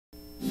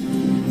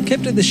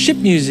Kept at the Ship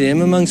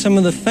Museum among some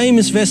of the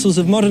famous vessels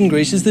of modern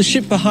Greece is the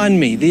ship behind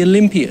me, the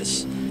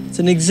Olympias. It's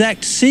an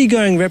exact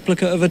seagoing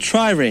replica of a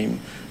trireme,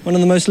 one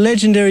of the most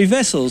legendary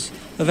vessels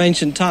of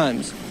ancient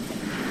times.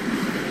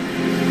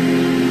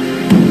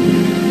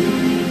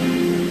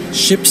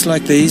 Ships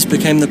like these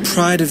became the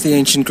pride of the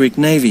ancient Greek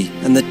navy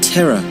and the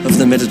terror of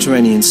the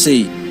Mediterranean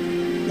Sea.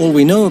 All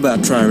we know about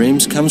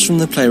triremes comes from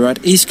the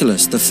playwright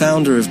Aeschylus, the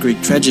founder of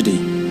Greek tragedy.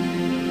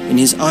 In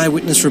his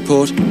eyewitness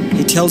report,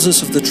 he tells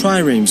us of the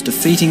triremes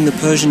defeating the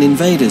Persian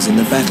invaders in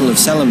the Battle of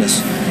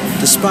Salamis,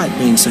 despite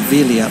being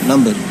severely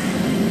outnumbered.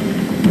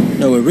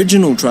 No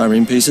original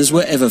trireme pieces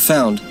were ever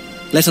found,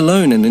 let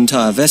alone an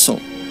entire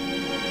vessel.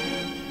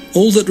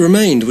 All that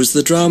remained was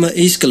the drama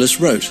Aeschylus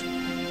wrote,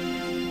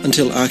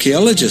 until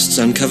archaeologists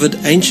uncovered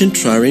ancient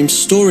trireme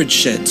storage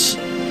sheds.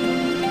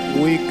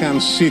 We can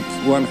sit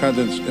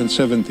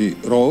 170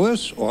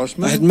 rowers,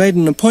 oarsmen. I had made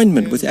an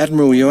appointment with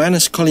Admiral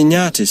Ioannis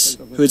Koliniatis,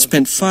 who had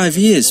spent 5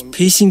 years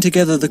piecing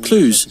together the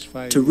clues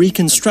to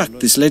reconstruct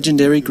this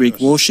legendary Greek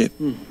warship.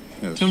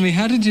 Yes. Tell me,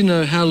 how did you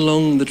know how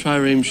long the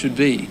trireme should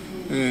be?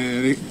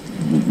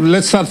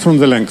 Let's start from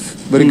the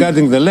length.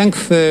 Regarding the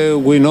length,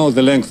 we know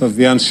the length of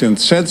the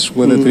ancient sheds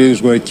where the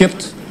trees were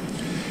kept,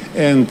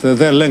 and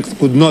their length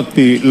could not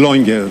be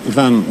longer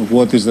than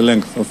what is the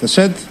length of the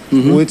shed,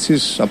 which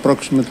is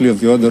approximately of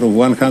the order of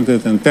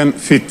 110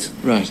 feet.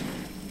 Right.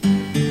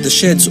 The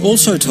sheds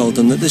also told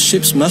them that the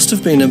ships must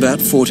have been about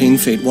 14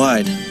 feet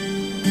wide.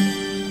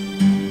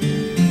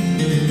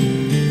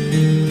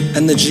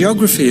 And the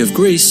geography of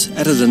Greece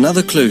added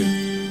another clue.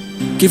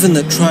 Given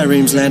that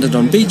triremes landed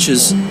on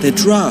beaches, their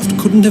draft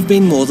couldn't have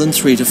been more than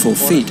 3 to 4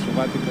 feet.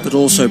 But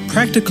also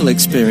practical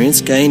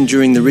experience gained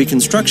during the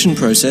reconstruction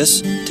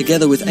process,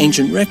 together with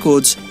ancient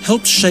records,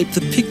 helped shape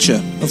the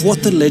picture of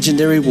what the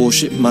legendary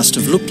warship must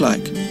have looked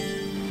like.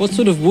 What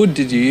sort of wood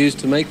did you use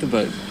to make the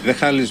boat? The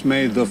hull is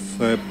made of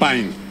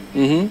pine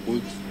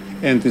wood,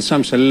 and in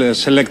some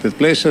selected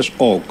places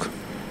oak,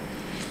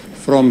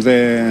 from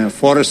the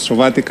forests of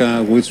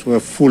Attica, which were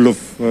full of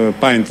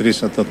pine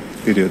trees at that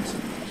period.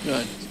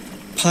 Right.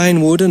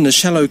 Pine wood and a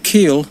shallow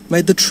keel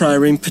made the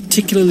trireme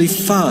particularly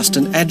fast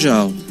and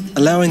agile,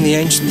 allowing the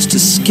ancients to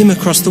skim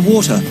across the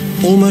water,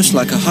 almost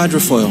like a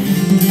hydrofoil.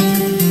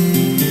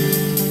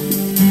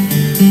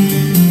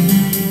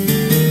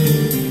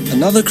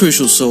 Another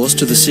crucial source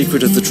to the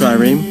secret of the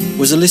trireme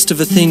was a list of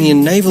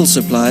Athenian naval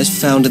supplies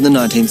found in the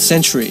 19th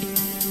century.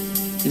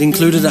 It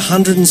included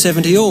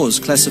 170 oars,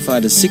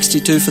 classified as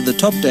 62 for the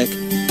top deck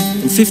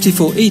and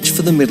 54 each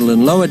for the middle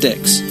and lower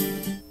decks.